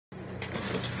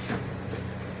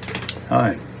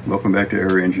Hi, welcome back to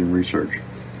Air Engine Research.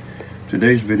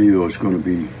 Today's video is going to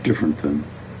be different than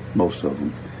most of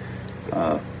them.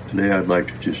 Today I'd like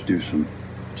to just do some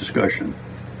discussion.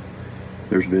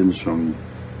 There's been some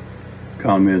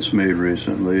comments made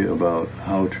recently about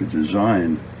how to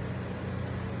design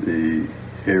the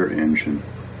air engine.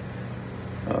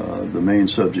 The main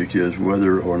subject is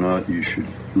whether or not you should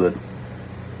let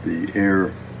the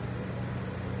air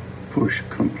push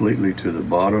completely to the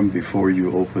bottom before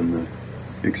you open the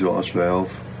exhaust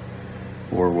valve,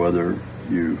 or whether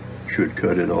you should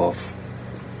cut it off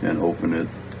and open it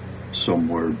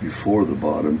somewhere before the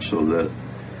bottom so that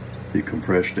the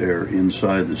compressed air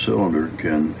inside the cylinder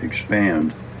can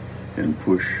expand and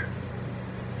push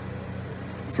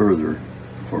further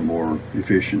for more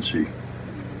efficiency,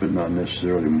 but not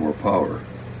necessarily more power.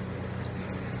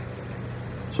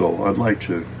 So I'd like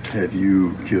to have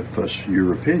you give us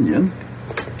your opinion,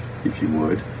 if you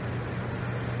would.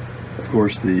 Of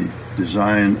course, the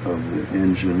design of the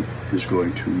engine is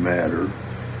going to matter,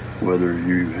 whether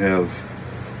you have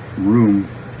room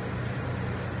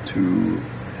to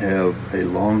have a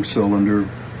long cylinder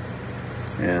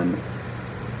and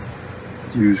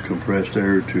use compressed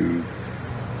air to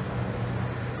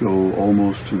go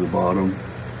almost to the bottom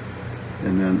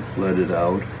and then let it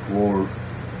out, or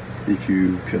if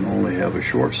you can only have a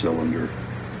short cylinder.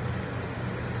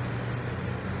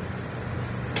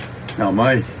 Now,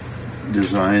 my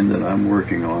design that I'm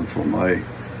working on for my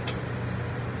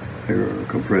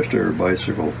compressed air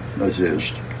bicycle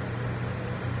assist,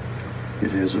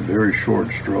 it has a very short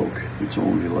stroke. It's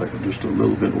only like just a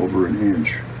little bit over an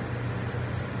inch,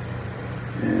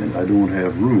 and I don't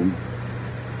have room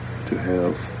to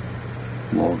have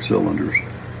long cylinders.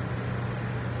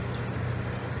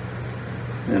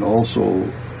 And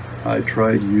also, I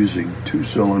tried using 2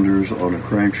 cylinders on a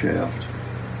crankshaft,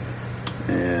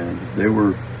 and they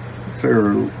were a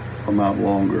fair amount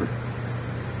longer,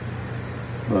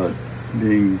 but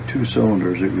being 2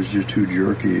 cylinders, it was just too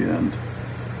jerky and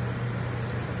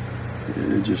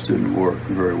it just didn't work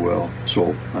very well.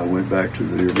 So I went back to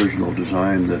the original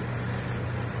design that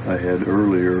I had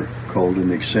earlier, called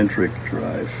an eccentric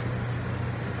drive,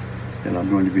 and I'm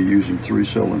going to be using 3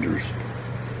 cylinders,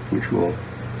 which will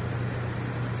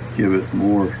give it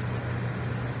more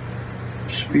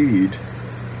speed,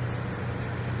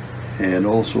 and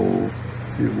also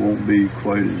it won't be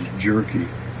quite as jerky.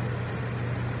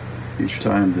 Each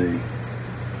time the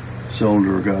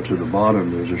cylinder got to the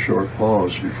bottom, there's a short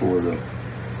pause before the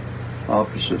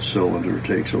opposite cylinder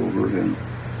takes over and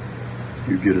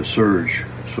you get a surge,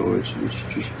 so it's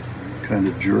just kind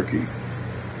of jerky.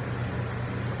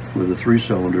 With a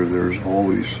 3-cylinder, there's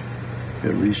always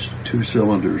at least 2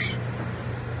 cylinders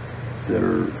that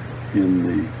are in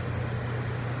the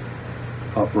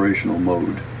operational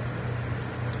mode,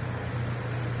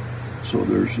 so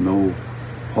there's no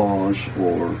pause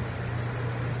or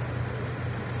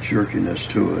jerkiness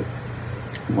to it.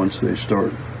 Once they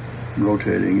start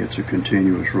rotating, it's a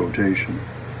continuous rotation,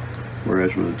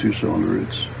 whereas with a 2-cylinder,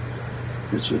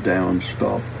 it's a down,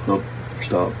 stop, up,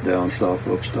 stop, down, stop,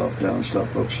 up, stop, down,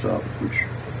 stop, up, stop, which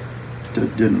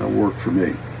didn't work for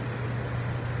me.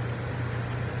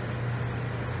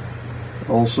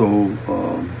 Also,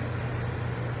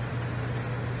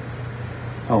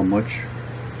 how much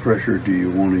pressure do you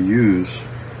want to use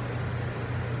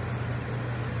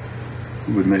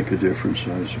would make a difference,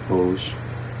 I suppose.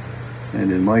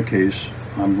 And in my case,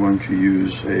 I'm going to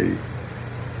use a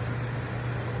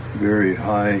very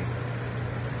high,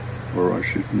 or I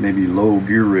should maybe low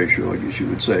gear ratio, I guess you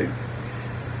would say.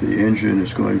 The engine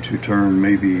is going to turn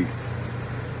maybe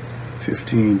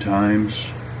 15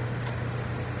 times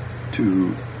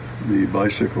to the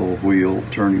bicycle wheel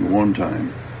turning 1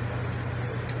 time.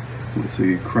 With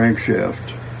the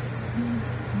crankshaft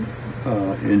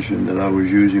engine that I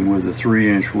was using with a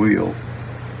 3-inch wheel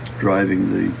driving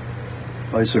the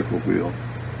bicycle wheel,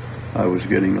 I was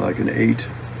getting like an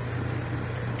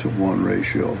 8-to-1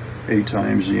 ratio. 8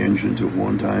 times the engine to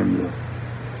 1 time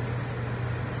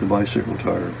the bicycle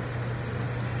tire.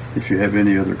 If you have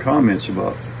any other comments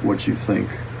about what you think,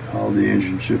 how the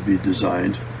engine should be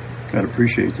designed, I'd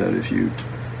appreciate that if you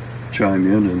chime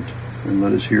in and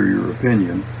let us hear your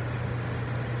opinion.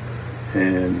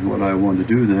 And what I want to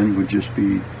do then would just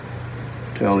be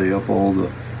tally up all the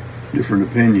different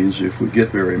opinions, if we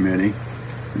get very many,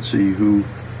 and see who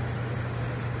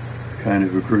kind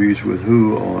of agrees with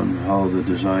who on how the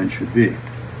design should be.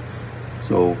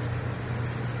 So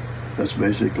that's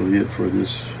basically it for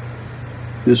this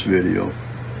video.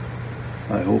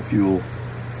 I hope you'll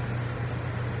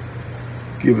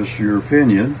give us your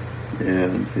opinion,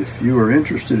 and if you are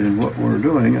interested in what we're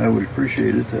doing, I would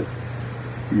appreciate it that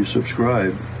you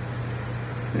subscribe,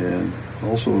 and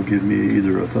also give me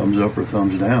either a thumbs up or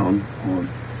thumbs down on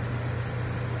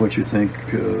what you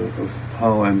think of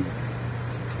how I'm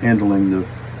handling the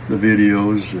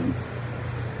videos, and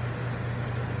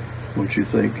what you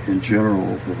think in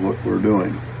general of what we're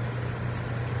doing.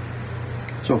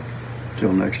 So,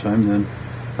 till next time then,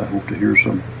 I hope to hear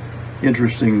some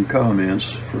interesting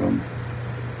comments from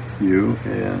you,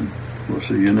 and we'll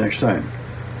see you next time.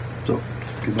 So,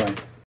 goodbye.